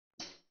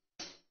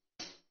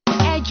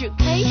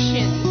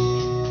education,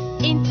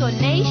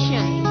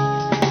 intonation,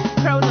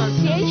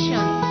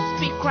 pronunciation,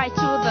 speak right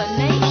to the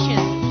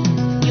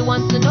nation. You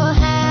want to know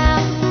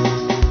how?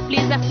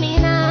 Please ask me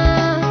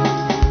now.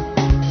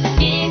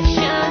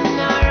 Diction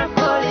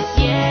oracle is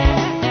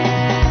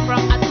yeah.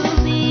 From A to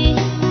Z,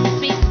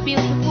 speak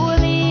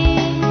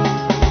beautifully.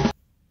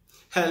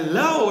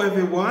 Hello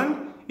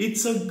everyone,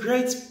 it's a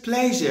great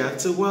pleasure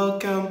to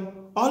welcome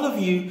all of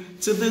you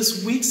to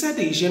this week's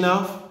edition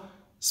of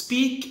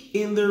Speak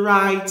in the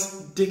Right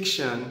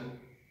Diction.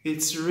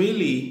 It's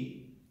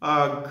really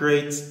a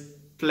great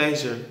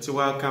pleasure to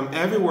welcome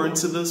everyone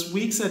to this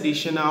week's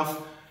edition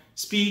of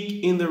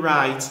Speak in the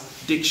Right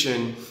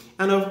Diction.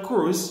 And of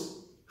course,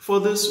 for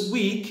this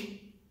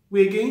week,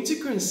 we're going to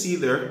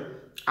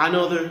consider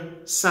another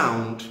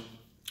sound.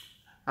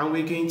 And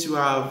we're going to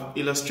have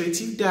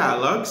illustrative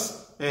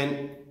dialogues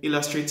and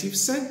illustrative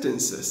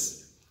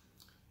sentences.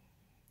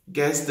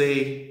 Guess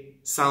the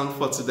sound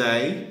for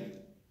today?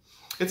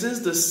 It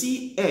is the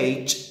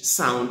CH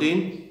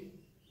sounding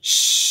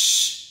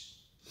sh.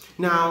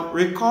 Now,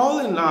 recall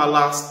in our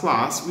last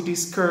class, we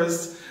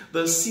discussed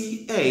the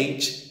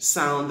CH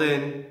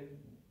sounding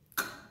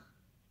k.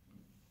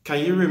 Can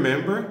you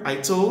remember? I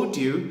told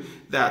you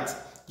that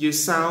you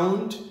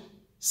sound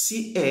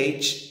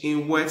CH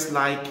in words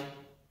like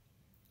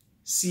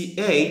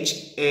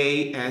CHASM.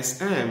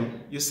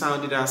 You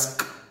sound it as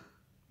k,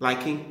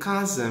 like in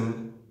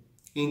chasm,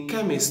 in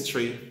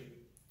chemistry,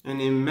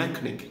 and in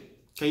mechanic.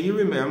 Can you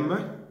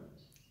remember?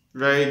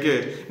 Very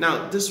good.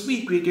 Now, this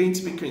week we're going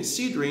to be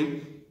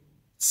considering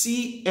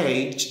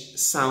CH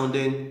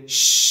sounding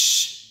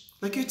sh.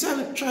 Like you're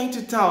trying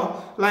to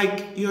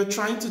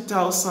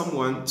tell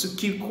someone to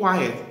keep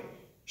quiet.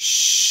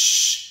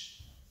 Shh.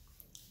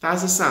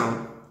 That's the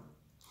sound.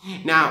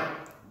 Now,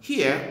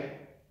 here,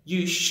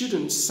 you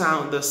shouldn't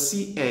sound the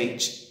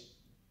CH.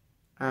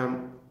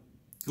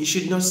 You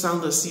should not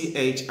sound the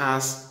CH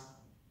as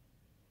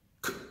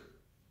k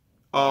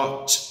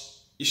or ch.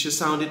 You should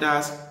sound it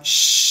as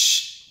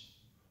shh.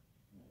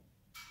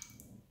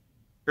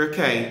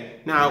 Okay,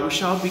 now we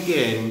shall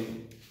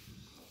begin.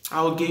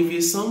 I'll give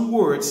you some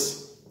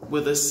words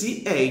with a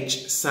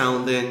CH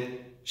sounding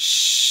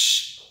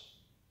shh.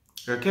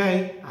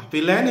 Okay,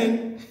 happy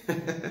learning.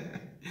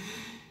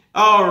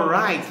 All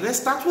right, let's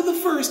start with the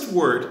first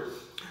word.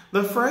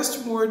 The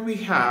first word we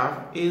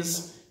have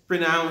is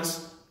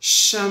pronounced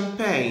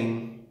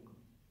champagne.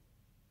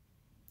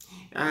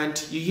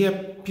 And you hear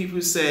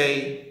people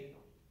say,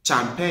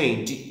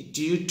 champagne.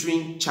 Do you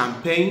drink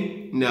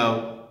champagne?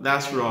 No,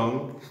 that's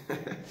wrong.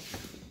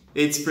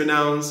 It's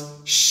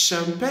pronounced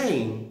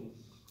champagne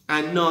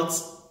and not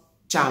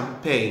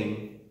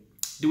champagne.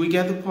 Do we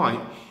get the point?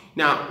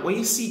 Now, when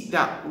you see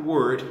that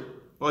word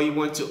or you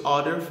want to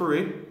order for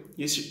it,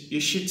 you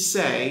should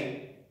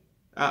say,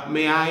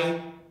 may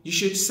I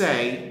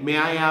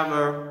have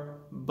a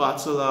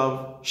bottle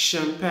of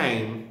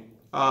champagne?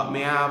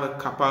 May I have a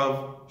cup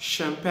of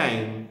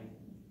champagne?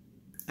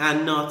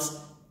 And not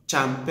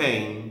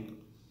champagne.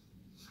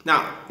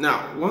 Now,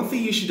 one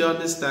thing you should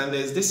understand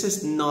is this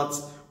is not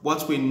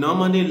what we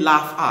normally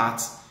laugh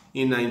at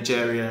in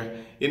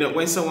Nigeria. You know,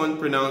 when someone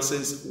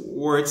pronounces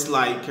words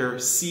like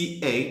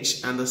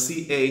CH and the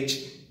CH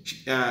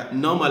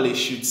normally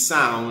should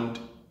sound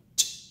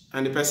ch,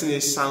 and the person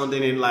is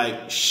sounding it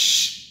like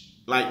sh.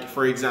 Like,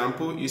 for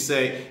example, you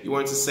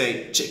want to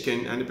say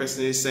chicken and the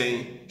person is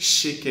saying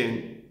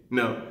chicken.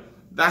 No,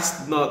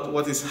 that's not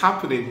what is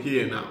happening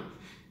here now.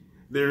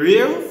 The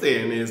real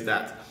thing is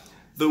that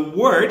the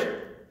word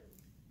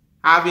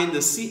having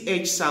the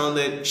CH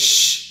sounded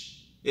sh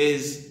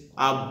is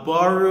a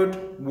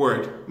borrowed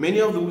word. Many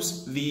of the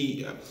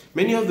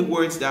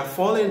words that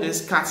fall in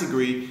this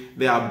category,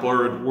 they are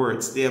borrowed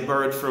words. They are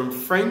borrowed from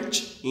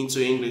French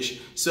into English.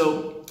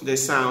 So they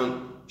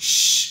sound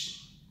sh.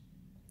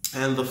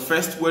 And the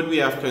first word we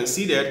have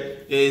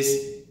considered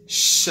is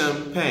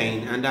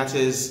champagne. And that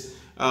is,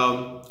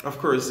 of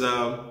course,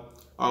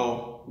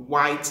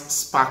 white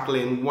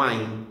sparkling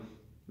wine.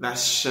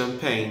 That's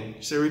champagne.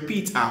 So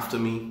repeat after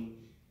me.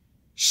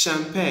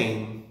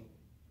 Champagne.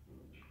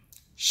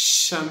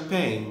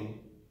 Champagne.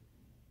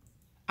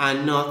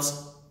 And not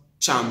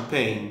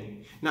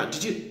champagne. Now,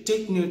 did you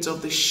take note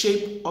of the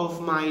shape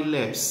of my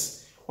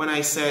lips when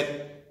I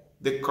said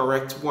the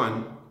correct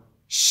one?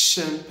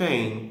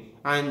 Champagne.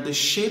 And the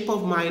shape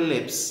of my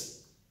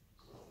lips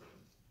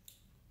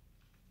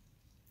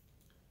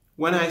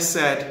when I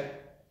said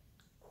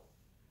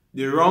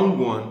the wrong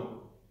one,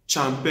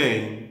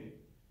 champagne.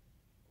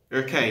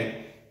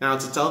 Okay, now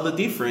to tell the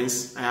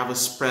difference, I have a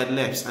spread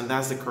lips, and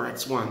that's the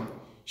correct one.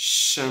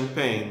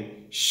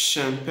 Champagne,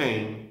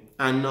 champagne,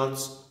 and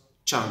not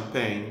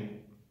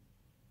champagne.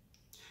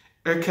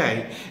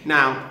 Okay,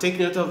 now take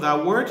note of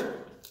that word.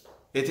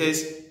 It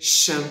is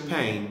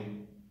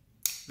champagne.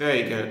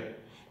 Very good.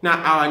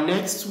 Now our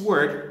next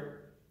word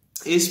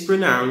is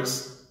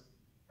pronounced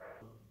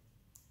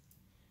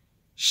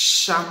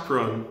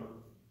chaperone.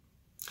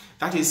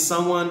 That is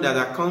someone that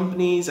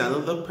accompanies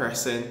another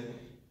person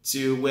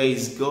to where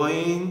he's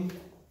going,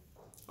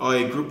 or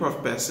a group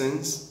of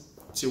persons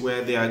to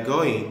where they are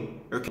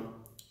going. Okay,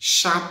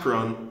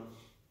 chaperone,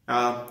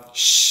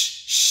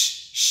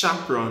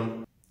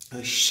 chaperone,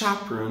 a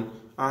chaperone.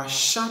 A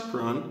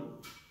chaperone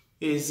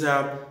is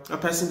a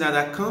person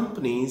that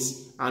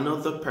accompanies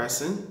another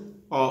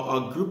person or a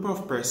group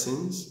of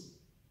persons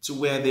to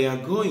where they are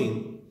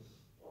going.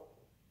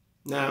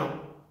 Now,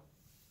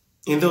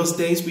 in those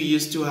days, we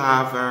used to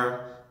have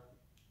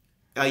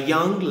a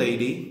young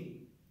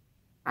lady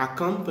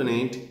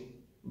accompanied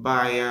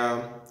by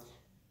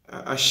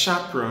a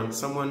chaperone,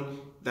 someone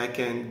that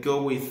can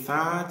go with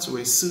her to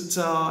a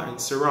suitor and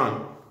so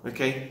on.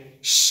 Okay,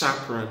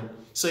 chaperone.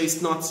 So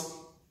it's not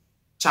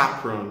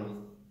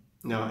chaperone.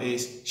 No,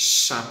 it's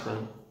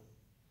chaperone.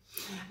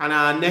 And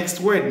our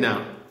next word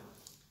now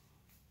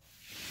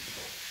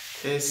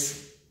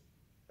is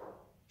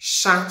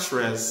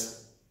chartreuse.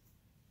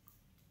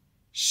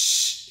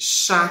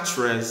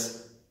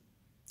 Chartreuse.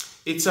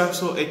 It's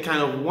also a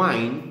kind of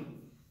wine,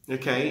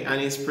 okay,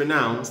 and it's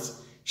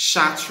pronounced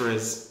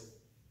chartreuse.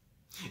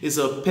 It's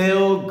a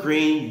pale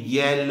green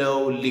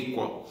yellow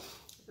liquor,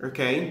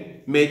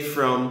 okay, made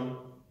from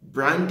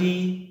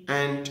brandy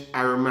and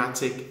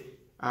aromatic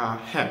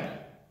herb.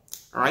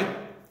 All right,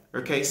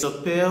 okay,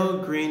 so pale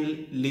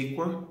green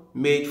liquor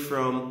made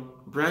from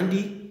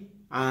brandy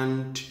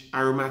and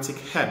aromatic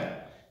herb.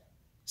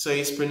 So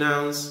it's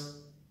pronounced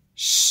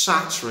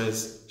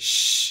chartreuse.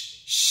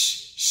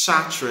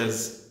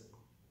 Chartreuse.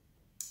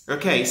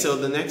 Okay, so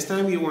the next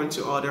time you want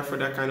to order for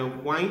that kind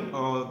of wine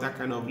or that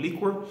kind of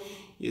liquor,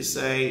 you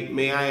say,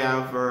 may I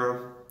have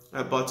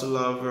a bottle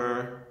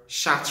of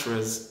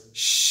chartreuse?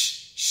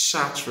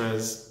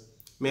 Chartreuse.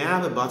 May I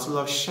have a bottle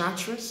of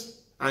chartreuse?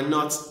 And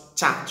not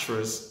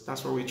chartreuse.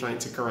 That's what we're trying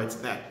to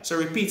correct that. So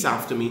repeat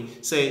after me.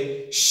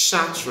 Say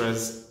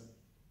chartreuse.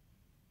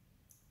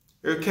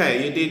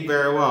 Okay, you did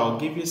very well.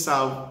 Give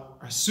yourself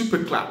a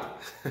super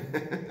clap.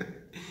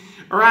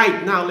 All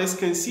right, now let's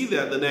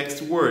consider the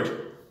next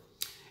word.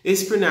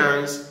 It's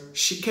pronounced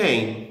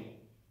chicane.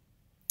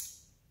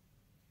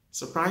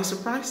 Surprise,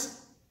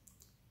 surprise.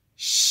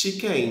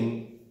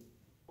 Chicane.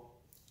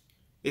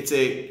 It's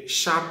a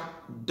sharp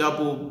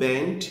double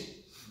bend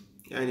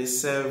and it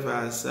serves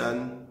as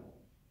an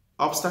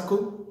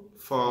obstacle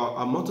for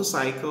a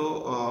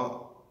motorcycle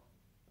or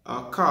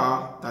a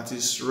car that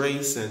is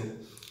racing.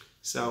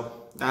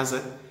 So that's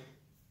it.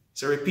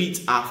 So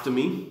repeat after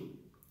me.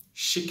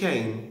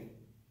 Chicane.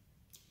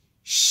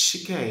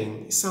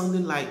 Chicane. It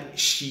sounded like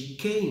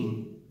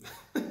chicane.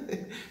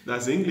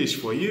 That's English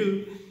for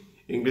you.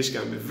 English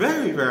can be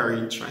very, very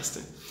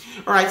interesting.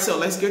 All right, so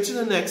let's go to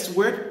the next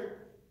word.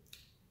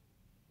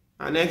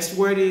 Our next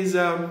word is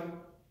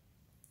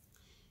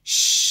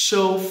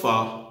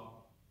chauffeur.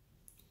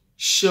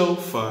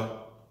 Chauffeur.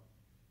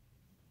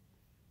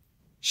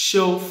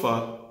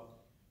 Chauffeur.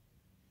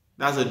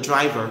 That's a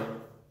driver.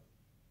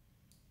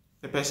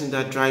 A person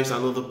that drives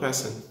another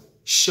person.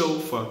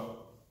 Chauffeur.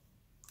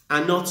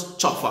 And not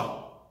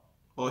chauffeur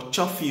or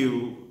chuff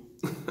you,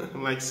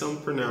 like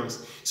some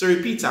pronounce. So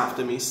repeat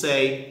after me.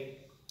 Say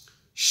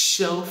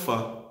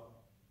chauffeur.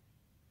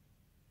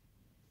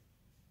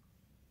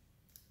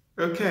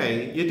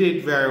 Okay, you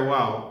did very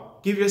well.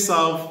 Give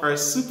yourself a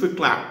super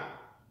clap.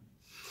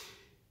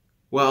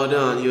 Well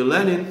done, you're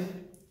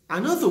learning.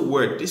 Another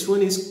word, this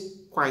one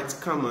is quite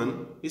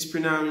common, is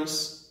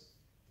pronounced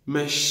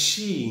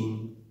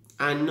machine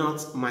and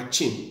not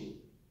machine.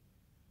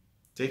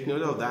 Take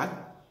note of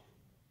that.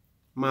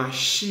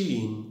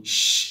 Machine,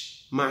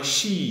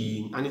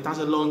 machine, and it has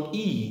a long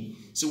E.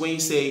 So when you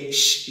say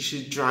sh, you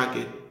should drag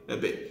it a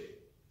bit.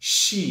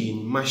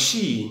 Sheen,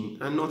 machine,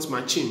 and not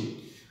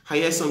machine. I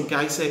hear some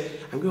guy say,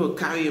 I'm going to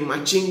carry a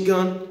machine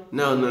gun.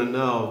 No, no,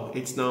 no,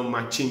 it's not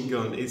machine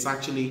gun. It's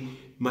actually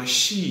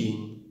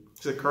machine.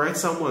 So correct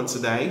someone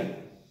today.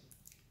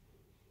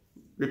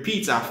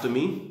 Repeat after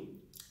me.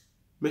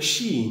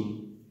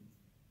 Machine.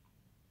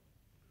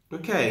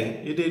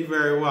 Okay, you did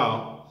very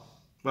well.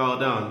 Well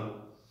done.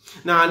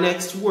 Now, our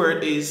next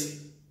word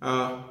is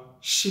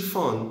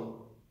chiffon.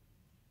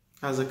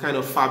 As a kind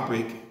of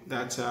fabric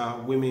that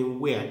women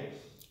wear.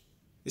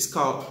 It's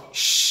called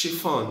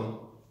chiffon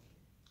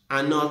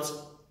and not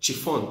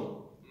chiffon.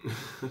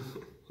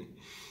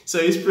 So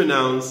it's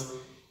pronounced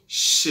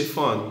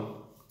chiffon.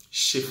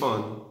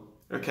 Chiffon.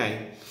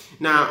 Okay.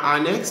 Now, our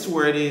next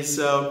word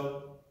is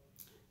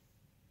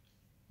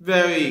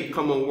very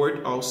common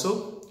word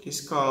also.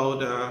 It's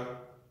called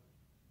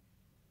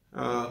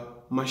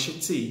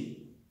machete.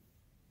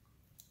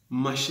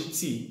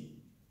 Machete.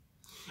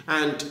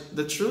 And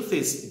the truth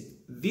is,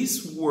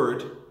 this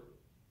word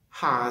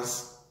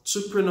has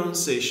two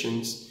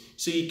pronunciations.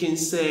 So you can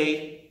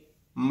say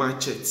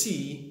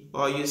machete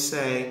or you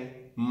say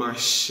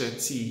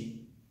machete.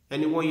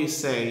 Anyone you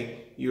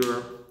say,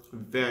 you're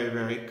very,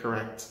 very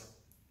correct.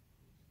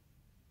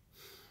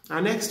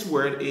 Our next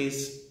word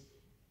is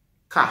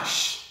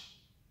cash.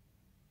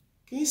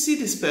 Can you see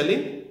the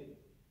spelling?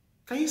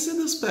 Can you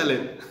see the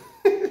spelling?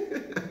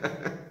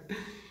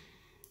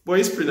 But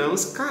it's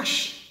pronounced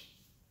cash.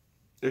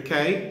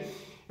 Okay?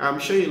 I'm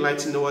sure you'd like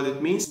to know what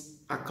it means.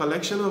 A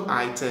collection of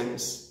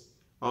items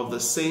of the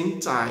same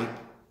type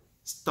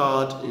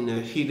stored in a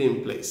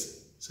hidden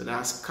place. So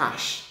that's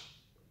cash.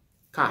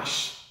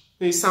 Cash.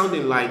 It's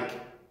sounding like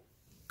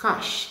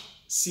cash.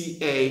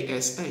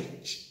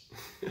 C-A-S-H.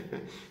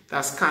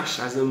 That's cash,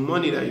 as in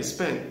money that you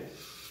spend.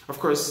 Of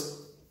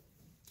course,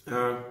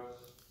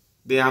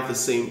 they have the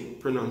same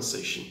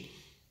pronunciation.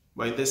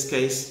 But in this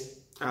case,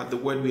 the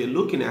word we are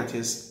looking at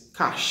is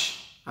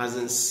cash, as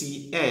in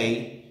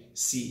C-A-C-H-E.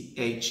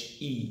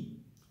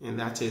 And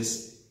that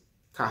is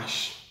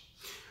cash.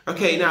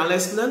 Okay, now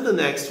let's learn the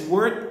next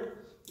word.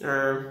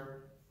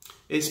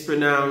 It's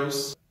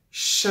pronounced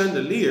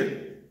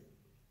chandelier.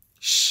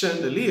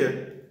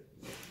 Chandelier.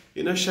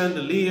 You know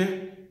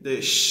chandelier?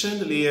 The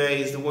chandelier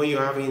is the one you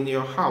have in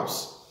your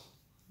house.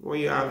 What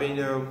you have in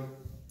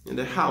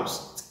the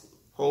house. It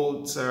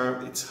holds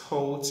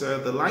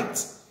the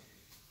light,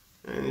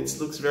 and it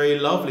looks very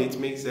lovely. It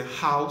makes the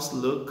house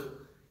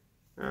look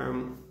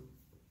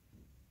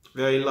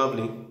very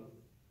lovely.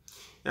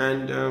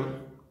 And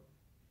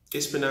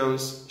it's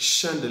pronounced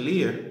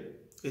chandelier.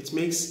 It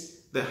makes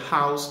the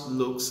house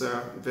looks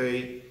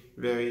very,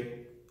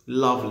 very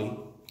lovely.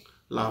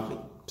 Lovely.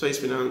 So it's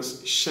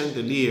pronounced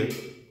chandelier,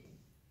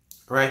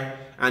 right?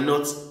 And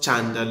not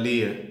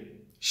chandelier.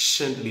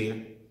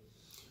 Chandelier.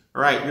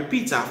 All right,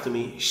 repeat after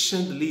me.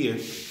 Chandelier.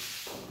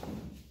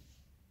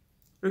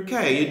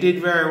 Okay, you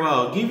did very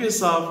well. Give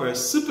yourself a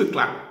super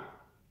clap.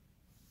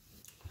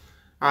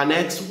 Our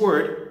next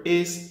word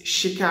is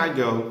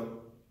Chicago.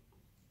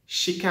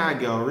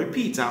 Chicago.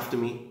 Repeat after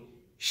me.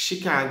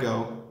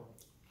 Chicago.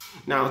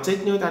 Now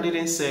take note, I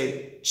didn't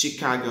say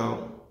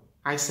Chicago.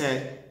 I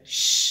said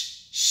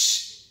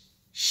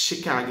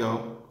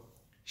Chicago.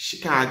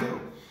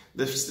 Chicago.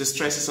 The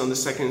stress is on the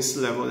second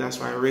syllable. That's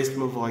why I raised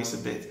my voice a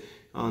bit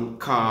on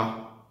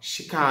car.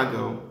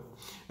 Chicago.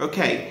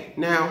 Okay,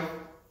 now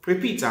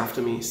repeat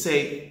after me.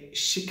 Say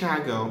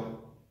Chicago.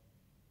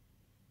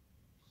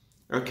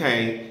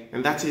 Okay,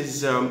 and that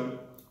is the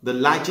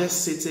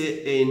largest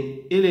city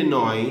in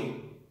Illinois.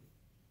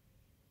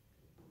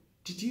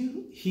 Did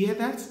you hear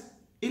that?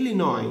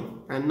 Illinois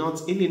and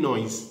not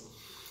Illinois.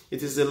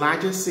 It is the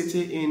largest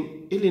city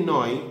in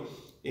Illinois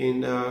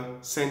in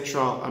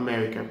Central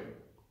America.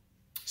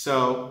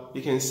 So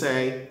you can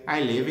say,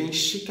 I live in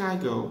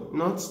Chicago,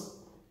 not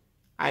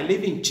I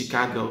live in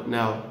Chicago.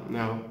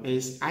 No,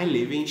 it's I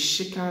live in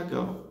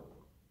Chicago.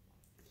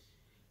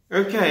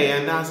 Okay,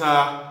 and that's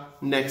our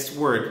next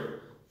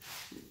word.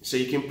 So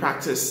you can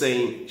practice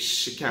saying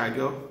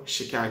Chicago,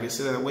 Chicago,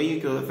 so that when you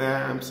go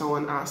there and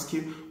someone asks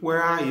you,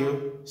 where are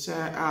you? Say,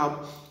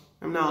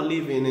 I'm now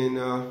living in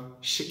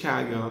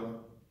Chicago.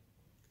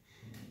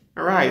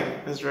 All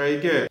right, that's very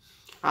good.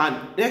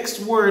 Next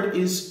word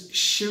is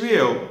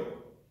shrill.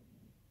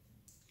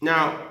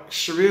 Now,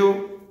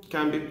 shrill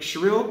can be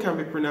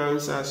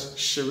pronounced as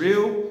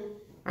shrill,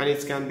 and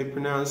it can be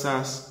pronounced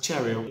as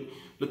cheryl.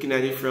 Looking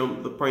at it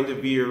from the point of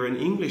view of an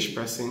English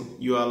person,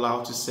 you are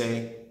allowed to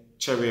say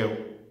cheryl.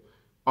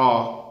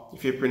 Or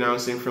if you're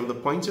pronouncing from the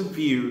point of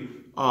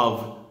view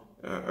of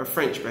a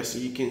French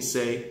person, you can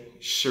say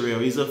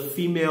Cheryl. It's a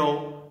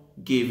female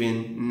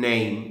given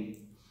name.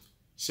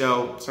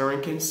 So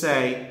someone can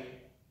say,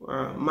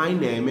 my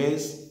name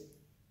is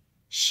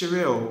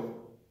Cheryl.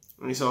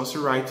 And it's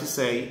also right to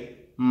say,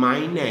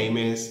 my name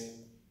is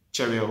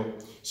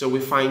Cheryl. So we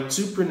find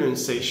two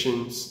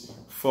pronunciations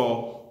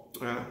for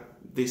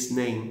this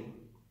name.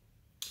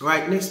 All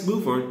right, let's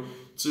move on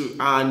to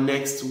our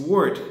next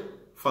word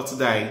for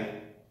today.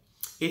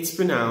 It's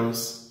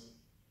pronounced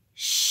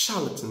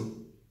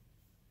charlatan.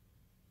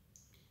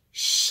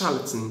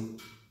 Charlatan.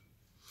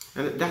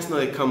 And that's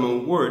not a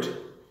common word.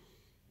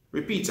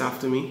 Repeat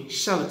after me,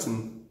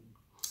 charlatan.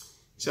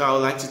 So I would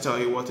like to tell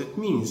you what it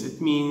means. It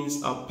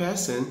means a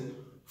person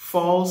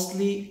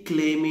falsely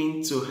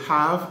claiming to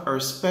have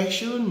a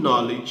special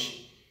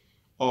knowledge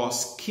or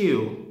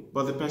skill,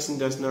 but the person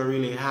does not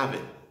really have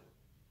it.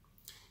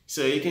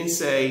 So you can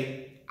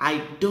say,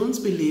 I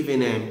don't believe in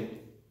him.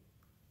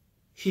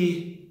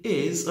 He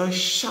is a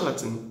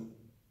charlatan.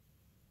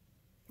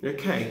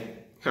 Okay,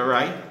 all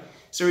right?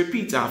 So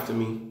repeat after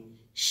me,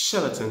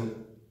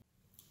 charlatan.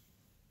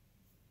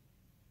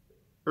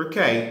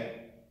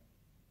 Okay,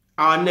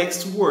 our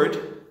next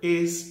word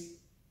is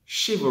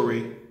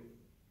chivalry.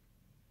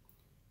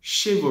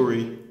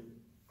 Chivalry.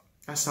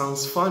 That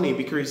sounds funny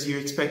because you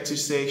expect to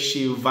say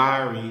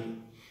chivalry,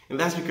 and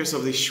that's because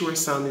of the short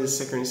sound in the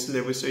second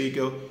syllable. So you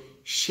go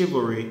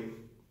chivalry.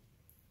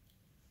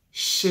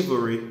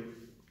 Chivalry.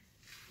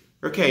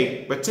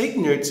 Okay, but take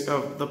note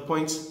of the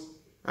point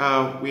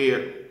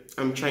where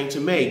I'm trying to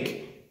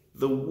make.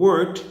 The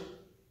word,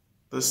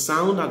 the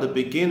sound at the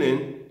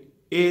beginning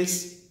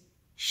is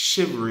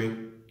chivalry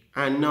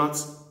and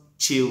not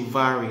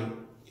chivalry.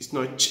 It's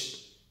not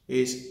ch,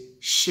 it's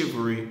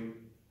chivalry.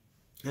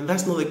 And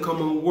that's not a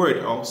common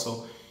word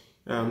also.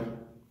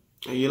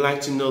 You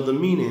like to know the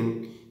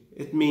meaning.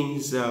 It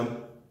means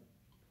the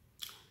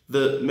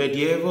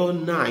medieval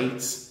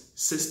knight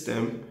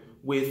system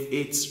with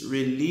its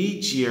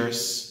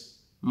religious,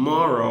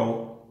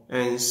 moral,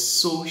 and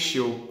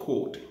social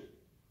code.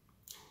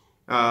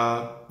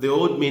 The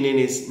old meaning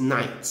is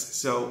knight.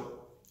 So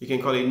You can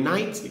call it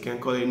knight, you can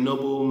call it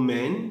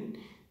noblemen,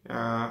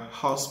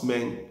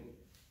 horsemen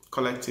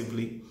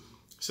collectively.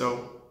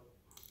 So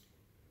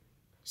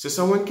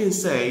someone can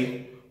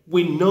say,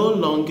 we no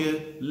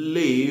longer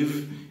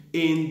live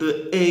in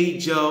the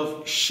age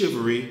of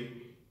chivalry,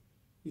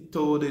 he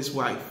told his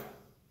wife.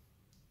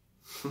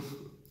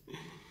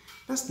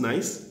 That's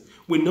nice.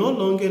 We no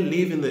longer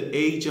live in the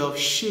age of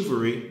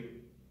chivalry,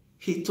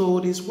 he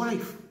told his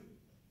wife.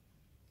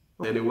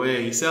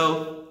 Anyway,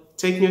 so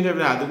take note of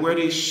that. The word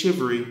is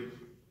chivalry,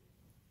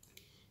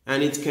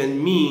 and it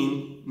can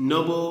mean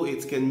noble,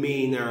 it can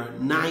mean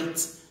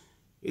knight,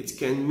 it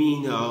can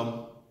mean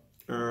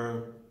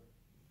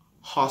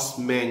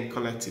horsemen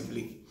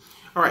collectively.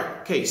 All right,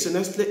 okay, so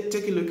let's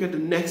take a look at the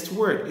next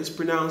word. It's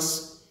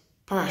pronounced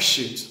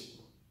parachute.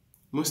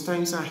 Most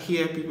times I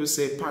hear people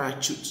say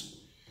parachute.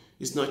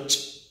 It's not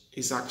ch,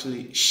 it's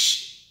actually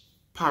sh,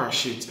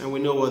 parachute, and we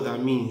know what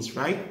that means,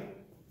 right?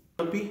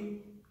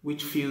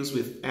 Which fills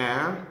with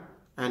air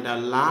and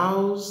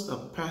allows a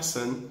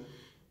person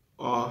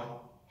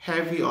or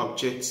heavy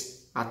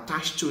objects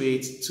attached to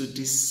it to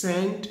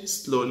descend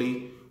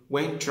slowly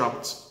when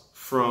dropped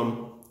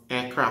from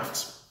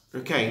aircraft.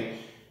 Okay,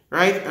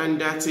 right?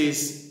 And that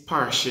is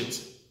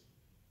parachute.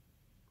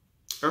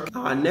 Okay,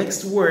 our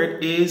next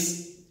word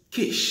is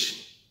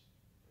quiche.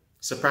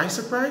 Surprise,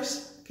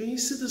 surprise. Can you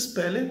see the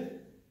spelling?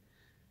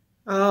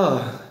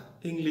 Oh,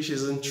 English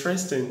is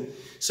interesting.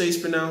 So it's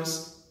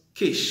pronounced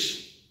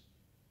quiche,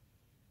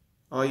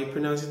 or you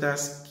pronounce it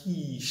as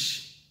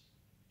quiche.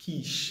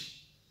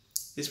 Quiche.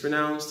 It's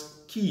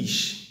pronounced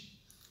quiche.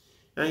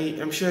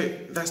 I'm sure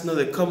that's not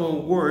a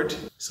common word,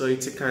 so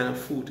it's a kind of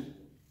food.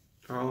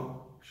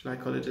 Or should I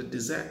call it a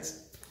dessert?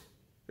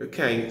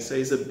 Okay, so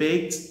it's a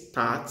baked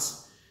tart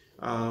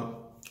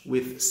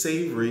with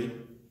savory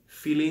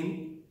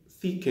filling,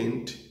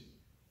 thickened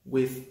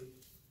with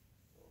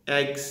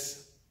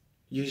eggs,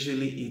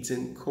 usually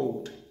eaten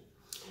cold.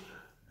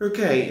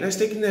 Okay, let's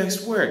take the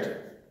next word.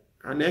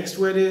 Our next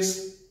word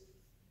is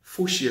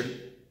fuchsia.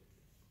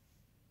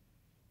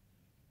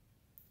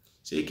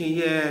 So you can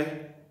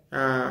hear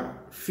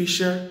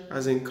fuchsia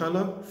as in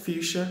color,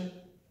 fuchsia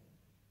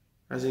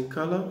as in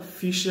color,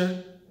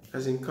 fuchsia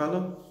as in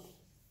color.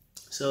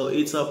 So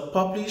it's a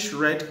purplish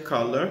red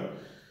color,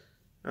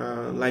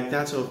 like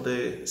that of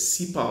the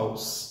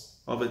sepals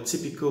of a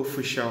typical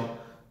fuchsia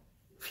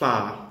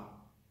flower.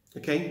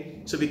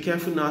 Okay, so be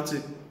careful not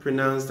to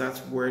pronounce that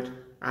word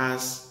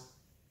as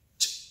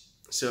ch.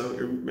 So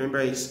remember,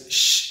 it's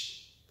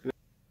sh.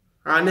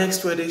 Our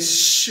next word is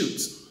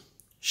shoot.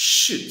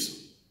 Shoot.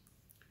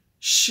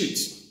 Shoot.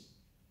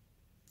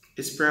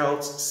 It's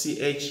spelled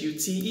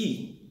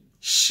C-H-U-T-E.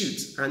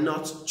 Shoot, and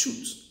not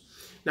shoot.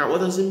 Now, what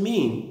does it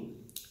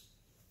mean?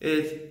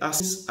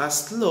 It's a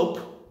slope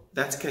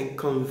that can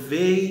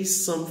convey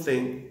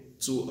something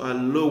to a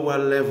lower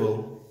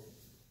level.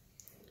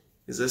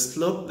 It's a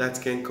slope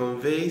that can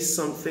convey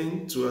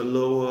something to a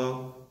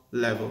lower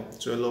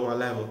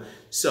level.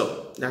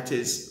 So that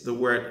is the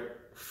word.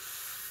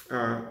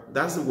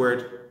 That's the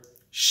word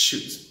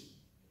shoot.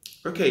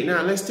 Okay,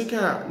 now let's take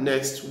our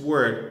next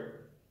word.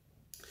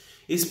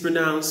 It's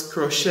pronounced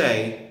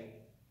crochet.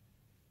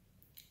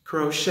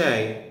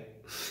 Crochet.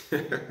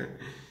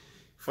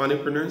 Funny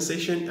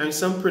pronunciation, and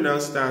some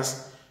pronounce it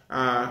as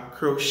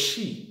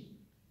crochet.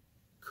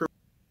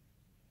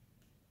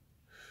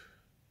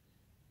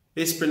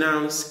 It's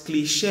pronounced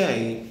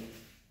cliche.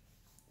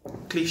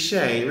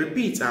 Cliche.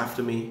 Repeat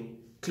after me.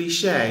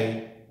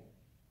 Cliche.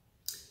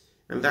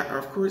 And that,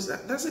 of course,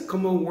 that's a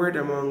common word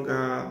among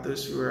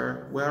those who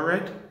are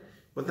well-read,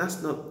 but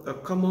that's not a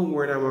common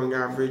word among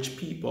average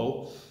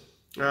people.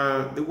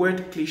 The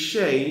word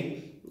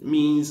cliche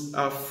means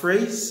a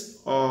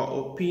phrase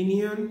or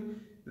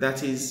opinion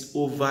that is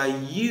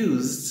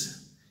overused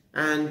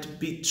and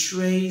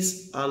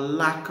betrays a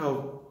lack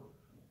of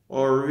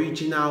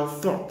original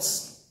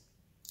thoughts.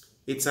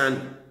 It's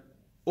an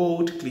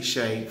old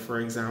cliche, for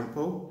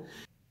example.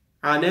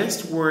 Our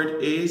next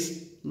word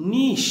is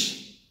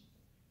niche.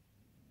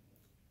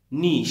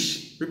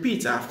 Niche.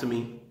 Repeat after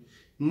me.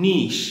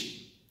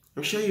 Niche.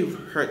 I'm sure you've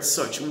heard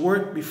such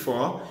word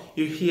before.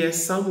 You hear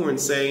someone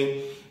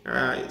saying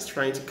it's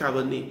trying to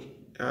cover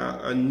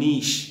a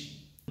niche.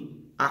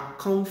 A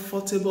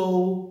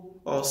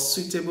comfortable or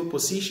suitable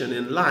position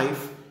in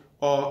life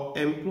or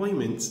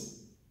employment.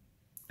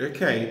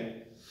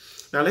 Okay.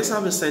 Now let's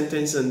have a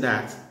sentence on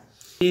that.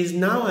 He is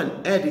now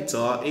an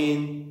editor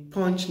in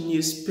Punch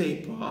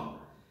newspaper,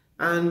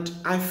 and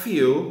I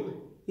feel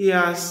he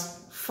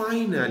has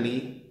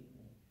finally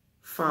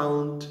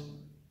found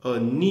a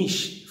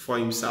niche for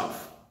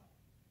himself.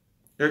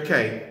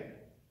 Okay.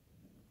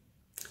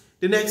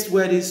 The next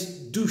word is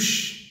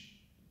douche.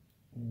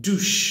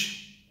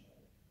 Douche.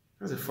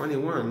 That's a funny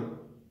one.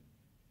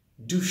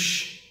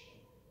 Douche.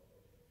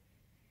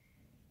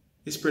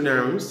 It's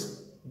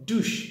pronounced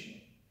douche.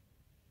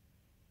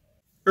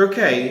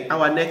 Okay,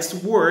 our next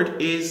word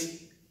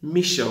is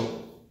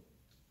Michel.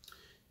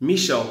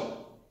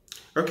 Michel.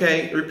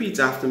 Okay, repeat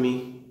after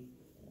me.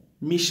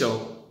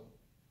 Michel.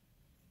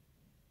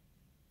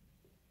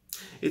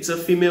 It's a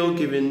female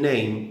given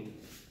name.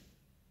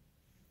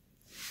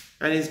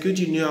 And it's good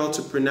you know how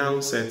to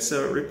pronounce it.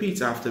 So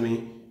repeat after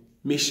me.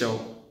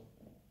 Michelle.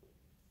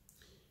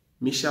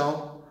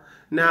 Michelle.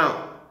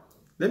 Now,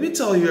 let me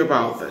tell you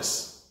about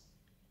this.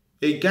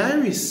 A guy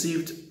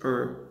received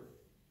a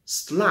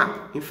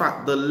slap. In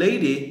fact, the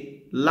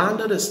lady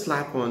landed a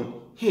slap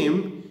on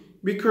him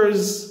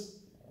because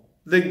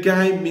the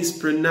guy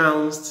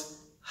mispronounced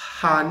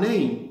her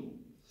name.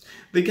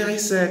 The guy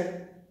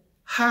said,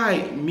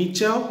 "Hi,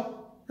 Mitchell."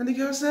 And the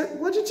girl said,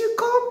 "What did you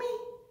call me?"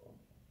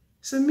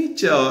 He said,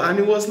 "Mitchell." And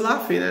he was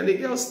laughing and the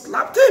girl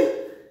slapped him.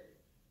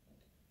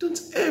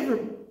 "Don't ever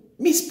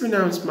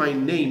mispronounce my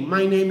name.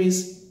 My name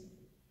is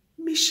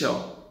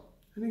Michelle."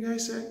 And the guy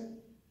said,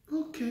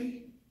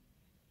 "Okay,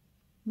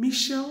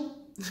 Michelle."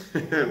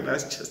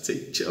 That's just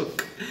a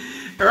joke.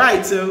 All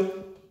right,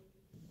 so,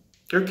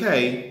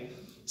 okay.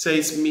 So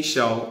it's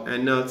Michelle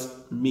and not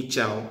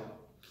Mitchell.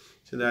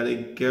 So that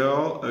a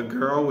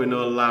girl will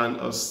not land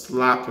a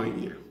slap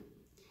on you.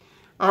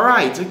 All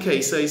right,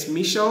 okay, so it's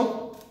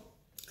Michelle.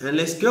 And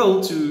let's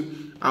go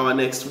to our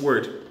next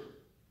word.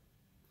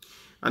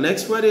 Our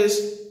next word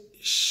is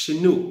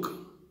Chinook.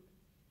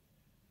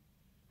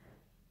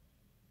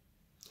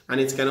 And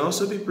it can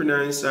also be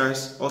pronounced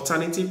as,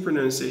 alternative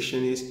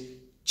pronunciation is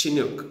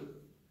Chinook.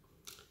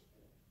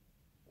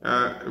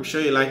 I'm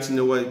sure you like to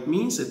know what it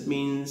means. It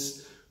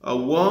means a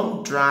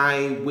warm,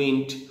 dry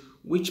wind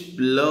which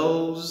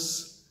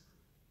blows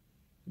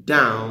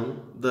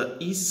down the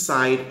east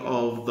side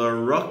of the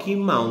Rocky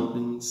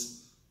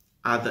Mountains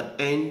at the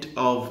end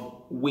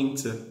of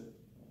winter.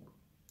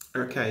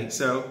 Okay,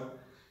 so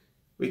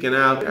we can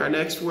have, our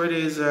next word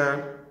is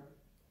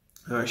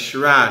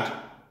charade.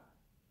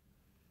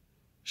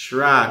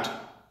 Charade.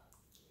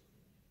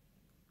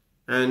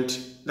 And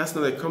that's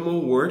not a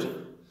common word.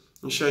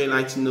 I'm sure you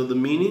like to know the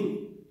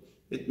meaning.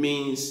 It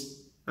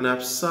means an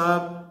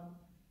absurd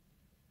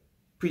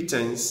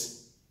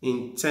pretense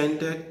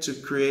intended to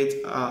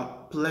create a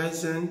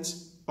pleasant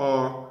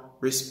or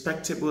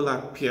respectable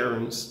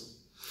appearance.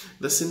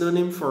 The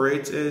synonym for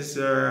it is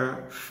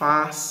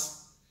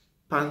farce,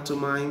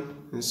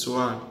 pantomime, and so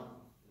on.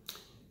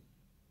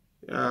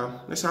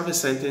 Let's have a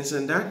sentence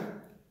on that.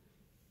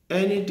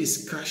 Any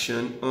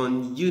discussion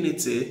on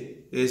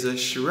unity is a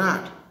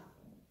charade.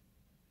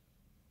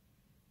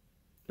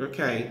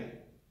 Okay.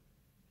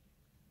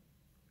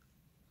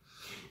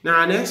 Now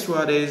our next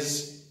word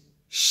is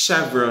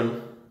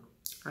chevron.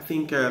 I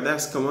think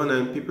that's common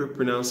and people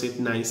pronounce it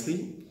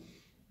nicely.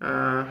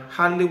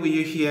 Hardly will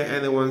you hear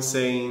anyone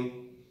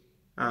saying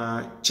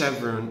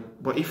chevron.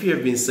 But if you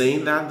have been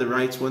saying that, the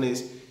right one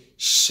is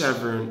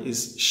chevron,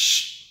 is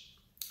sh.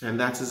 And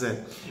that is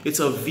it. It's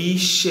a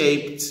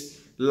V-shaped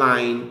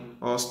line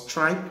or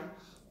stripe,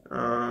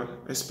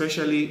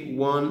 especially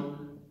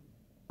one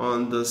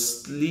on the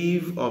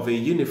sleeve of a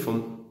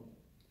uniform,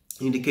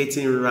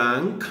 indicating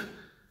rank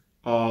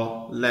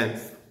or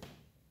length.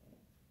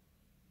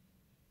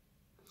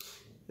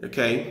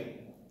 Okay,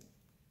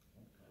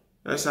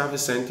 let's have a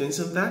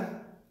sentence on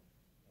that.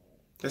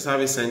 Let's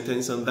have a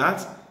sentence on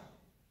that.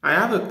 I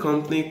have a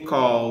company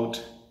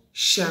called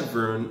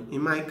Chevron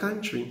in my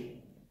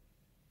country.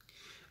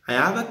 I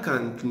have a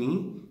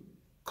company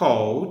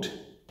called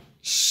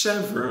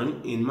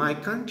Chevron in my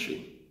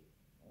country.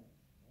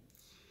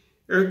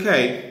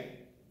 Okay,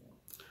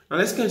 now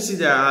let's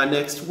consider our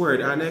next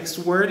word. Our next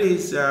word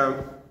is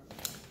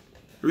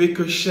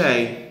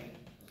ricochet.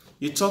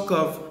 You talk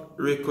of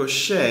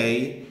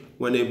ricochet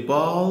when a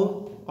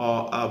ball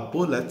or a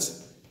bullet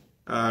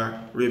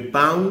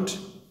rebound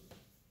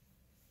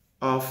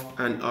off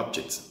an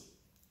object.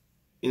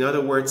 In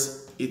other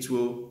words, it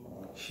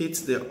will hit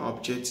the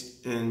object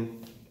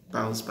and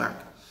bounce back.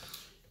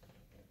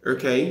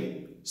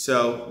 Okay,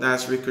 so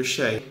that's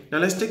ricochet. Now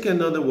let's take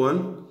another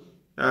one.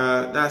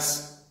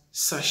 That's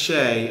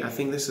sachet. I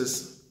think this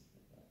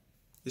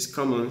is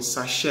common.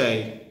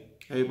 Sachet.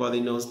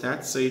 Everybody knows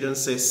that. So you don't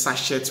say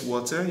sachet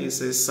water, you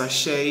say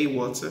sachet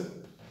water.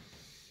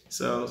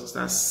 So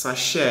that's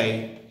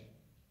sachet.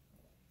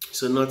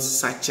 So not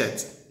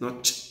sachet,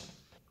 not.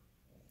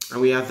 And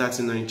we have that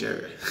in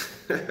Nigeria.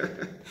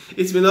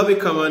 It may not be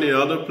common in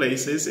other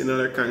places, in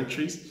other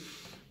countries,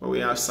 but we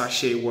have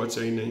sachet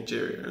water in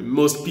Nigeria. And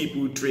most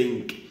people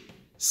drink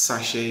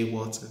sachet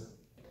water.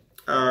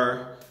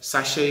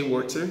 Sachet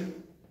water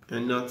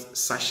and not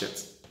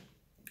sachet.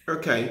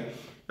 Okay,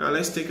 now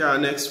let's take our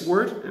next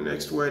word. The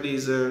next word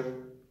is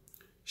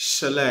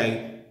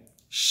chalet.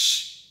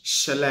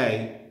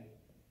 Chalet.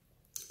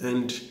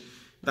 And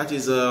that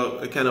is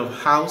a kind of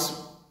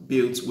house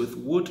built with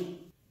wood.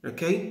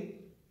 Okay,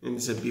 and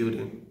it's a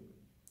building.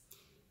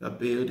 A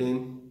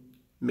building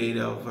made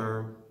of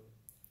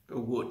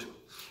wood.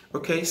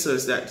 Okay, so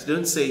it's that.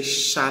 Don't say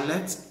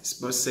chalet,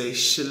 but say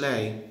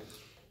chalet.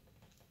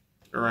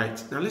 All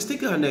right, now let's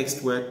take our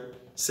next word.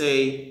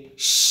 Say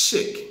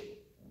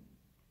chic.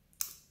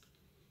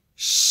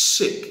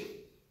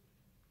 Chic.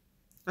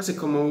 That's a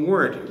common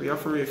word. We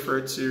often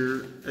refer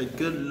to a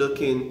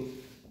good-looking,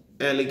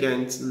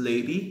 elegant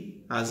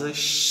lady as a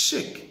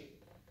chic.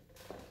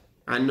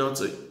 and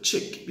not a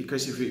chick,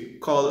 because if you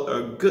call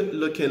a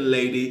good-looking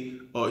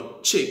lady a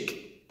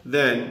chick,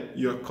 then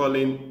you're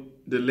calling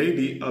the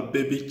lady a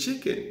baby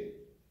chicken.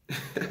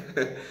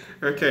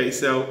 Okay,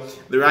 so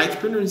the right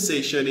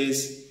pronunciation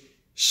is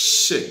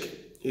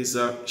chick, is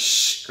a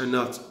sh and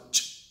not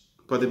ch,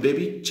 but the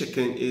baby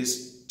chicken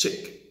is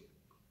chick.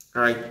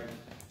 All right,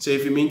 so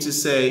if you mean to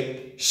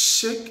say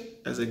chic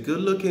as a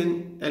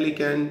good-looking,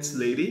 elegant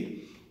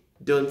lady,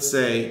 don't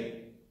say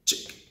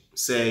chick,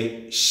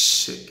 say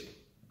chic.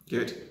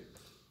 Good.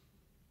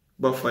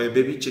 But for a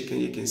baby chicken,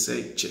 you can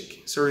say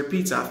chick. So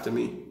repeat after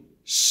me.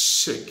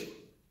 Chic.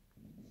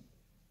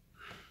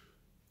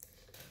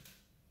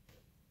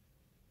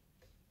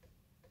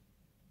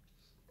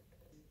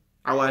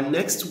 Our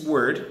next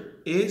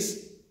word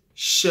is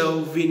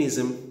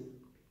chauvinism.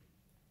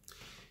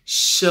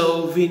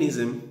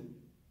 Chauvinism.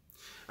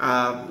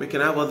 We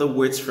can have other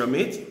words from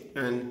it,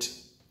 and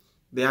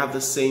they have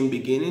the same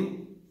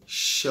beginning.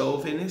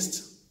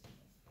 Chauvinist.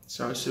 It's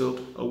also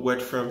a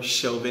word from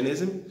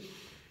chauvinism.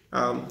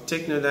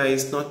 Take note that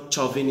it's not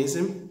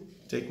chauvinism.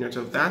 Take note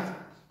of that.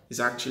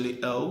 It's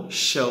actually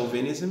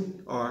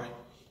chauvinism or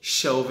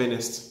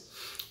chauvinist.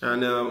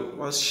 And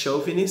what's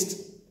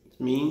chauvinist? It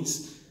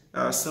means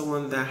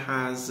someone that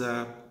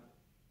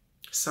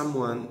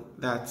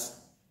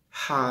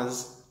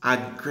has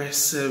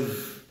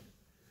aggressive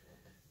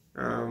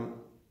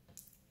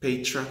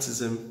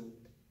patriotism,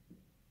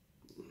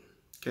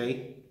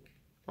 okay,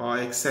 or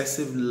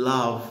excessive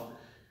love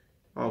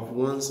of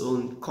one's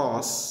own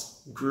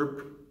cause,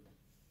 group,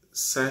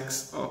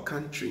 sex, or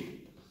country.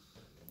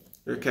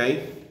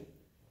 Okay,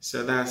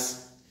 so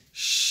that's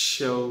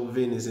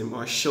chauvinism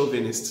or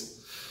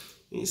chauvinist.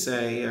 You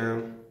say,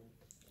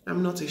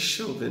 I'm not a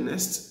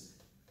chauvinist,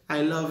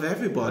 I love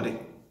everybody.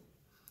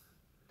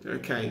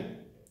 Okay,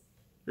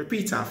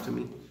 repeat after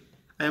me.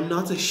 I am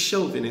not a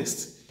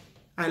chauvinist,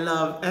 I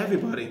love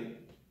everybody.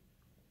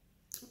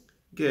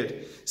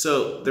 Good.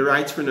 So the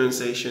right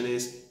pronunciation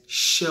is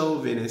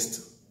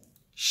chauvinist.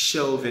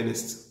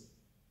 Chauvinist.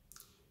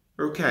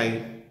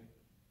 Okay,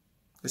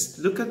 let's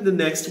look at the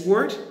next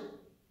word.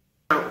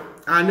 Now,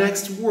 our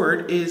next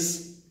word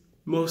is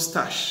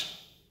mustache.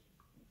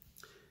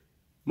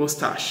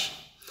 Mustache.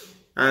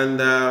 And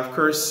of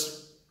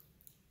course,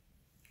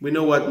 we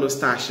know what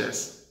mustache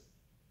is.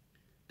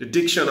 The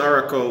Diction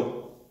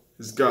Oracle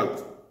has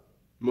got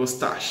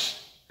mustache.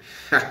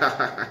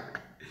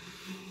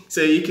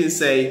 So you can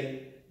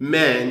say,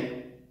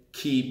 men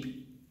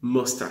keep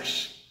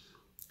mustache.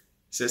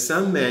 So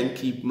some men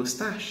keep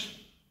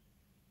mustache.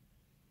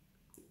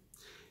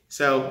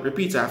 So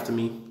repeat after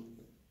me.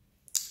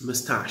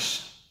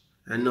 Mustache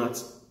and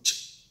not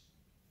ch.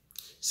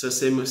 So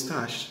say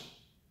mustache.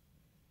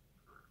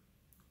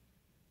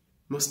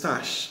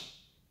 Mustache.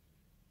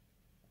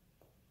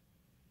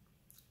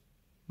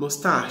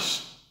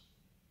 Mustache.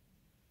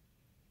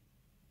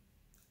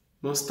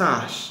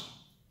 Mustache.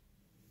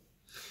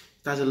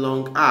 That's a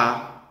long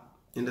R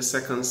in the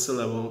second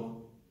syllable.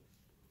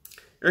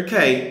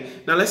 Okay,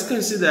 now let's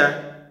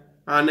consider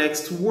our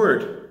next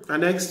word. Our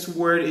next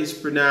word is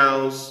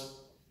pronounced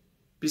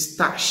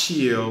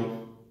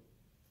pistachio.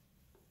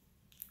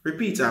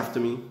 Repeat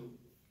after me.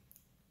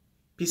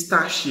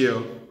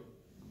 Pistachio.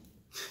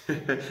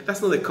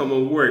 That's not a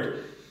common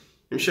word.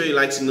 I'm sure you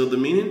like to know the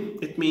meaning.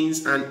 It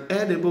means an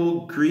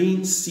edible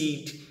green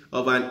seed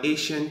of an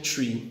Asian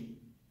tree.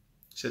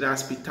 So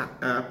that's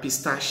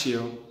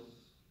pistachio.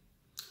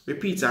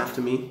 Repeat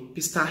after me.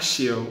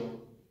 Pistachio.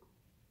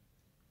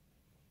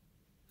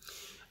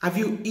 Have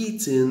you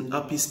eaten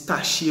a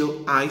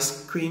pistachio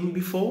ice cream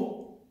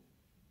before?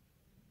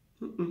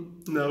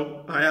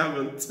 No, I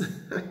haven't.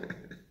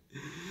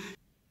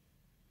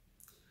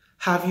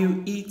 Have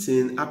you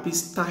eaten a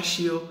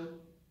pistachio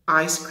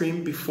ice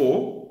cream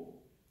before?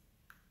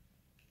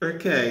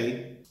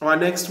 Okay, our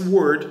next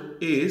word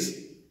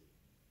is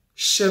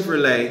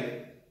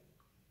Chevrolet.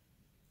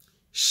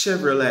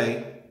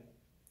 Chevrolet.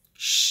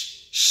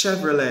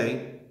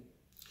 Chevrolet.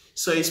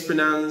 So it's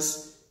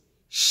pronounced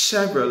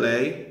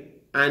Chevrolet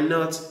and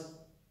not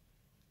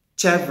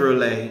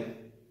Chevrolet.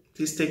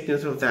 Please take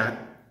note of that.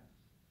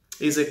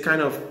 It's a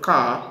kind of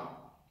car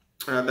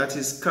that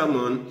is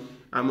common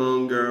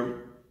among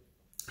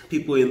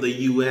people in the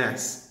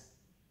US.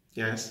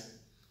 Yes,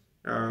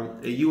 a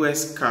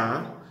US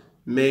car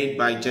made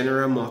by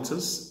General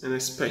Motors and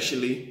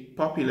especially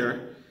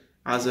popular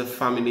as a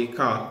family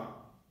car.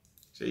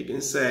 So you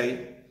can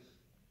say,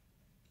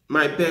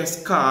 my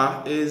best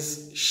car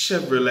is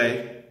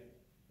Chevrolet.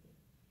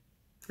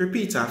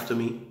 Repeat after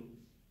me.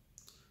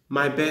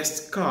 My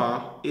best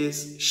car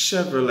is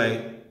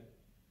Chevrolet.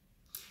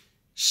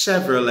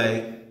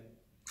 Chevrolet.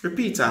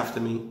 Repeat after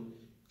me.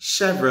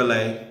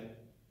 Chevrolet.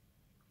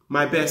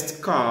 My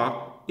best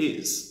car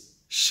is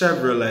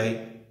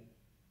Chevrolet.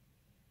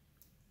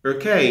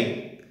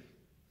 Okay.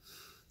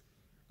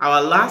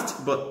 Our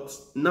last but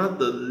not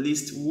the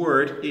least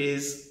word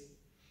is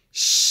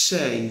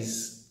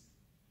chaise.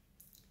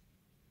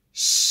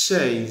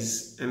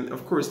 Chaise. And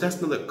of course,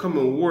 that's not a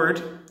common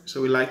word,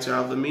 so we like to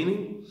have the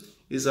meaning.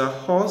 Is a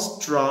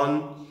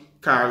horse-drawn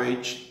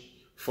carriage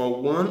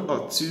for one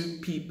or two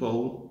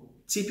people,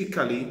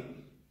 typically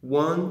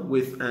one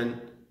with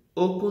an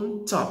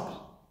open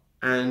top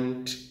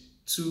and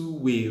two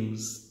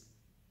wheels.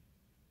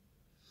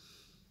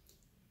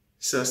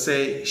 So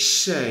say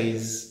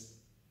chaise,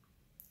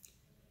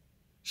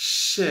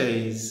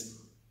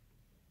 chaise.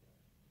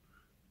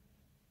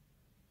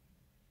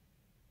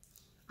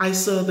 I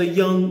saw the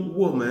young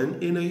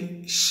woman in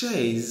a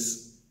chaise.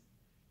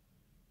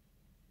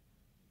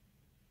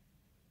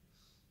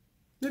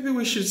 Maybe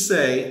we should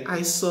say,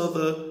 I saw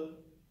the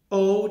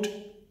old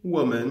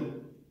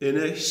woman in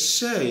a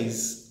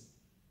chaise.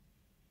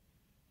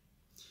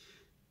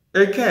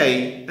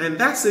 Okay, and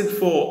that's it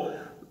for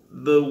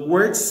the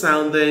word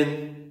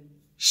sounding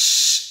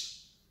sh.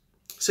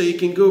 So you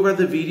can go over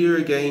the video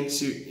again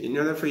in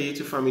order for you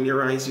to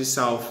familiarize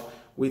yourself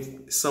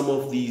with some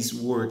of these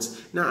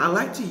words. Now, I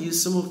like to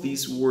use some of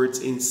these words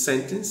in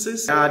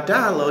sentences. Our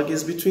dialogue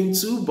is between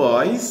two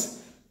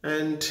boys,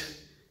 and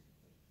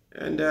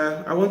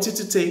I want you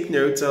to take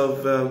note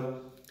of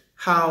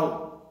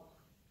how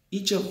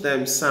each of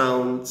them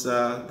sounds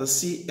the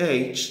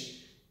CH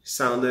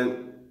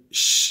sounding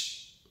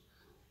sh.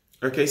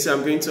 Okay, so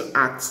I'm going to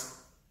act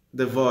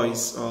the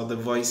voice or the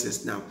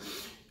voices now.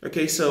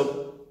 Okay,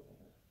 so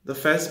the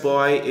first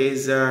boy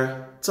is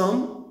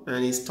Tom,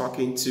 and he's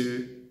talking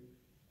to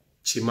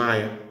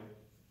Chimaya.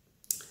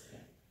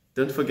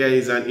 Don't forget,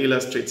 it's an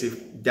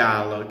illustrative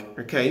dialogue,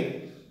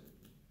 okay?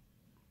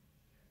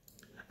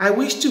 I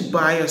wish to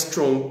buy a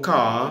strong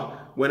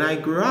car when I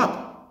grow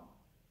up.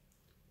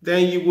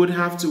 Then you would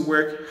have to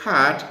work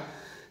hard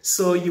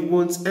so you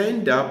won't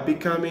end up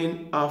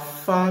becoming a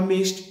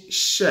famished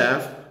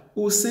chef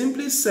who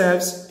simply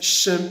serves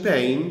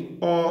champagne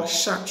or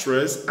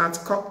chartreuse at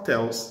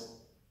cocktails.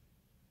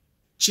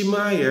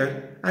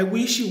 Chimaya, I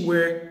wish you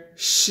wear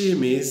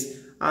chemise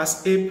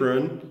as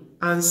apron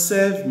and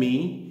serve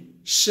me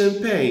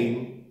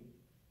champagne.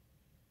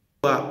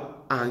 You are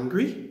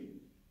angry?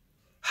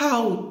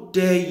 How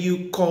dare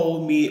you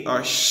call me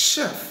a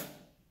chef?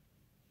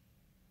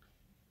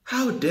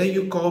 How dare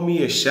you call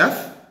me a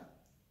chef?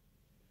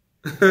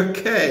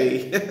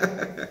 Okay.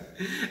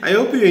 I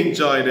hope you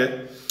enjoyed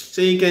it.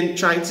 So you can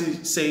try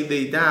to say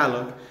the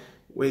dialogue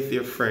with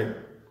your friend.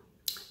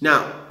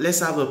 Now, let's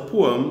have a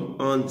poem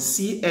on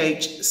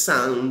CH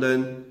sound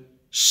and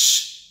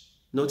sh.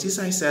 Notice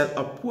I said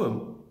a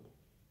poem.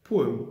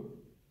 Poem.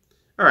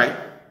 Alright,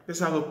 let's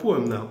have a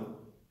poem now.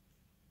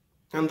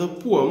 And the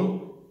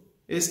poem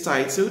is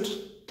titled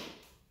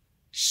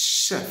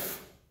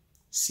Chef.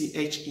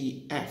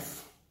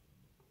 C-H-E-F.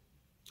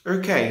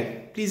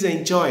 Okay, please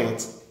enjoy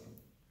it.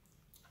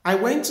 I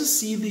went to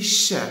see the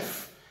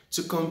chef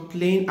to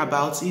complain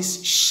about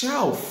his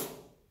shelf.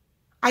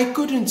 I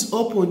couldn't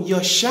open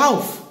your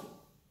shelf.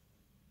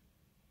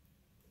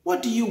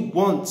 What do you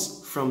want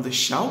from the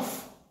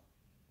shelf?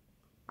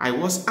 I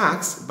was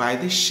asked by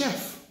the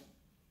chef.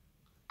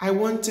 I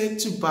wanted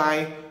to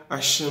buy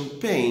a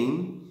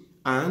champagne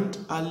and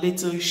a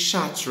little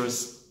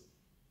chartreuse.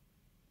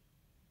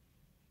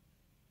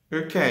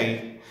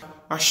 Okay,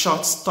 a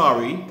short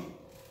story.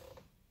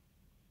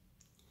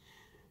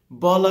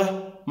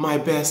 Bola, my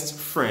best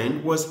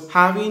friend, was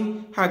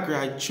having her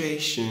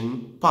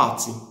graduation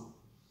party.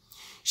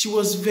 She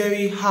was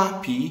very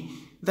happy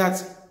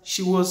that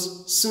she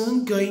was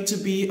soon going to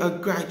be a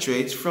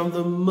graduate from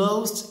the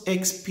most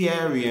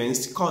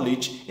experienced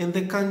college in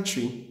the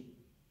country.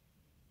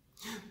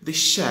 The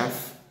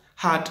chef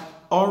had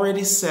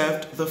already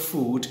served the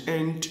food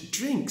and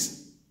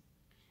drinks.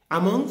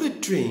 Among the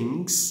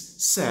drinks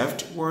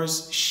served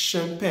was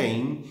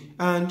champagne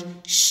and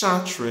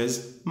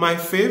chartreuse, my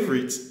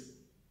favorite.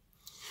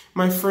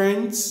 My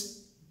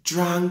friends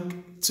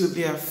drank to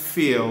their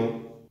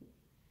fill.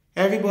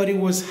 Everybody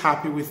was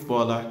happy with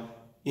Bola,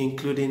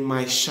 including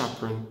my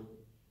chaperone.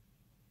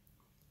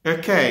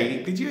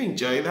 Okay, did you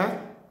enjoy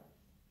that?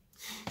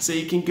 So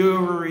you can go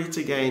over it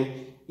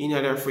again in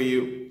order for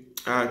you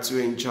to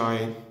enjoy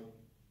it.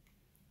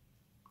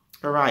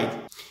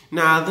 Alright,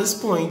 now at this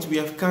point we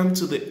have come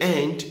to the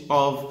end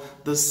of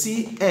the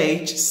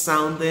CH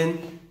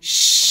sounding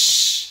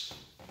sh.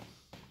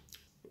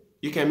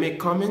 You can make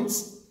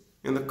comments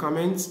in the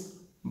comments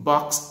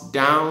box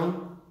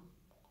down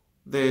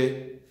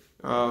the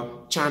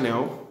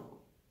channel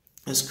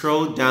and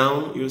scroll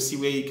down. You'll see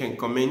where you can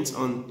comment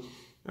on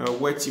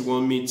what you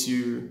want me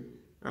to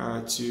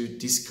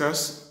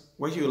discuss,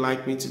 what you would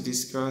like me to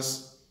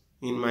discuss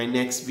in my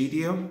next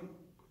video.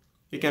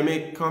 You can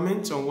make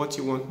comments on what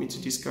you want me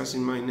to discuss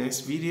in my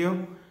next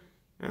video,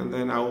 and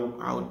then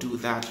I'll do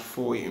that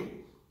for you.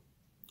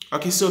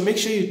 Okay, so make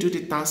sure you do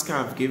the task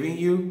I've given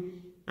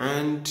you,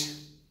 and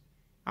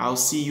I'll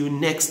see you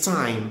next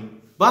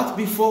time. But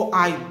before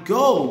I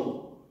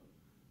go,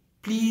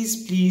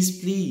 please, please,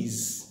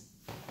 please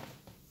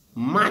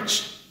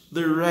match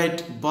the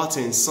red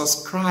button,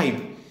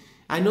 subscribe.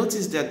 I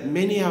noticed that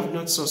many have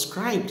not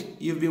subscribed.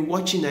 You've been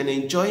watching and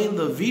enjoying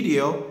the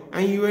video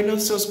and you are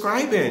not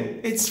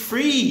subscribing. It's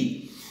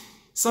free.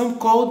 Some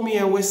called me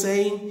and were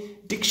saying,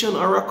 Diction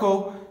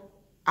Oracle,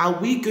 are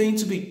we going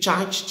to be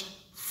charged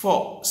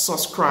for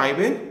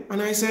subscribing?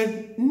 And I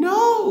said,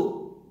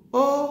 no.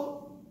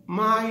 Oh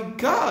my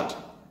God.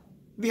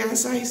 The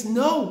answer is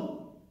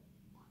no.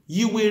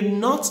 You will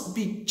not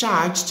be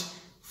charged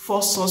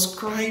for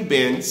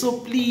subscribing.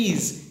 So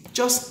please,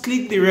 just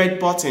click the red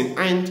button.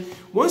 And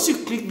once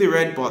you click the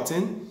red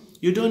button,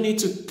 you don't need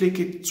to click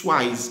it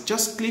twice.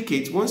 Just click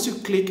it. Once you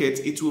click it,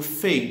 it will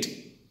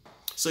fade.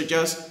 So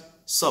just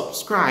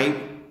subscribe.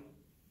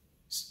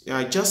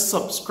 Just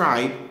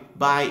subscribe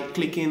by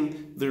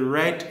clicking the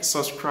red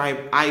subscribe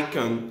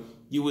icon.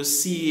 You will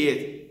see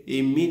it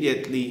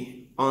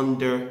immediately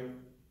under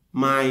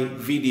my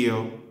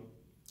video.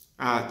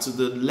 To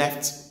the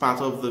left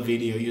part of the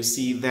video, you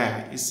see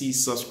there, you see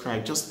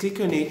subscribe. Just click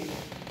on it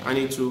and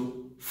it will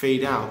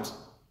fade out.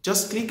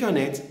 Just click on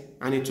it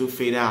and it will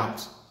fade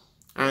out.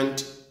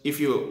 And if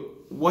you're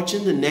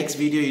watching the next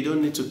video, you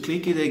don't need to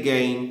click it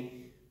again.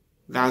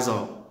 That's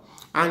all.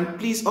 And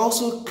please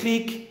also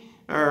click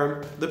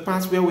the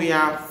part where we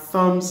have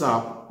thumbs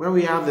up, where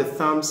we have the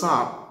thumbs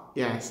up.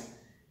 Yes.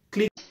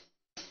 Click.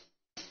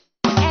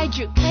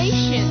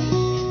 Education,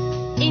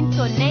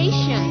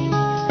 intonation,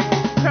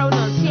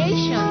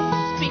 pronunciation,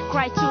 speak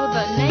right to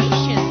the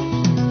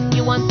nation.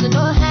 You want to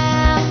know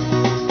how?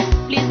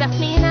 Please ask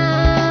me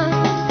now.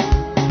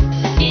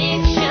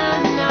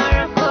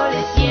 Dictionary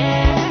is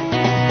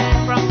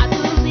yeah, from A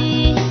to Z,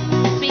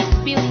 speak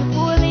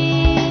beautifully.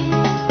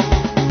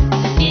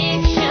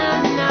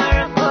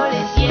 Dictionary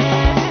is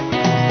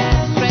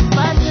yeah, stress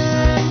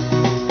button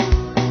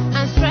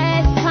and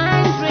stress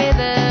times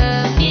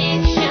rhythm.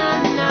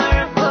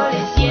 Dictionary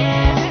is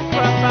yeah,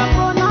 proper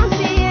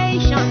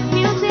pronunciation,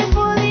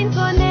 beautiful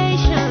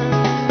intonation.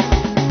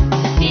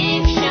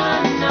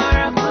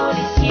 Dictionary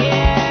is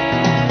yeah,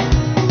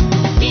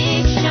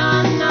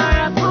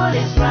 dictionary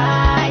is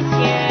right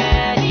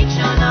here.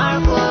 Dictionary,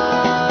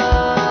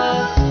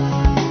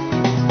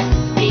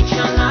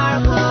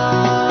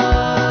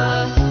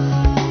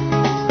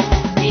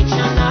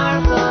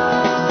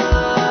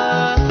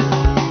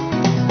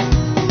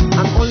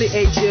 I'm only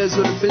 8 years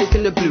old, feeling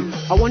in the blue.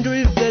 I wonder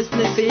if there's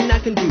anything I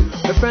can do.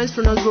 My friends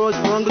pronounce words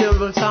wrongly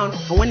over town,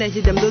 and when I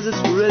hear them, those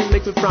will really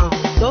make me frown.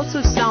 Lots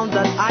of sounds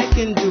that I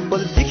can do, but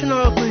the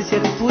dictionary is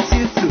here to put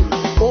you through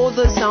all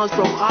the sounds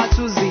from A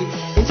to Z,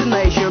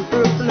 intonation,